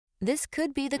This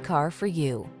could be the car for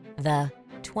you. The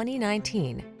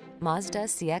 2019 Mazda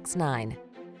CX-9.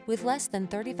 With less than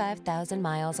 35,000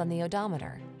 miles on the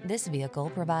odometer, this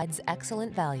vehicle provides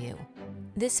excellent value.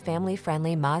 This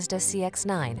family-friendly Mazda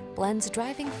CX-9 blends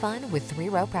driving fun with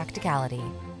three-row practicality.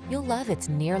 You'll love its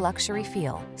near-luxury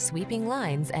feel, sweeping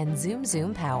lines, and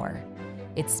zoom power.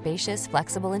 Its spacious,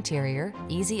 flexible interior,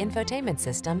 easy infotainment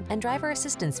system, and driver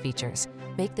assistance features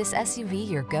make this SUV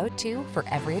your go-to for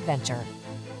every adventure.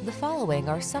 The following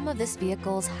are some of this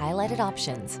vehicle's highlighted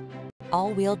options: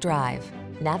 all-wheel drive,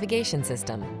 navigation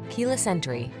system, keyless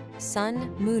entry, sun,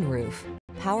 moonroof,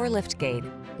 power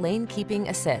liftgate, lane keeping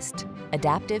assist,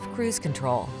 adaptive cruise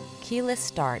control, keyless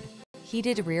start,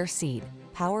 heated rear seat,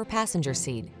 power passenger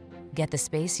seat. Get the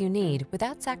space you need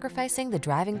without sacrificing the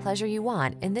driving pleasure you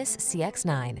want in this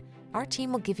CX-9. Our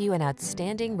team will give you an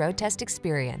outstanding road test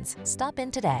experience. Stop in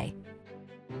today.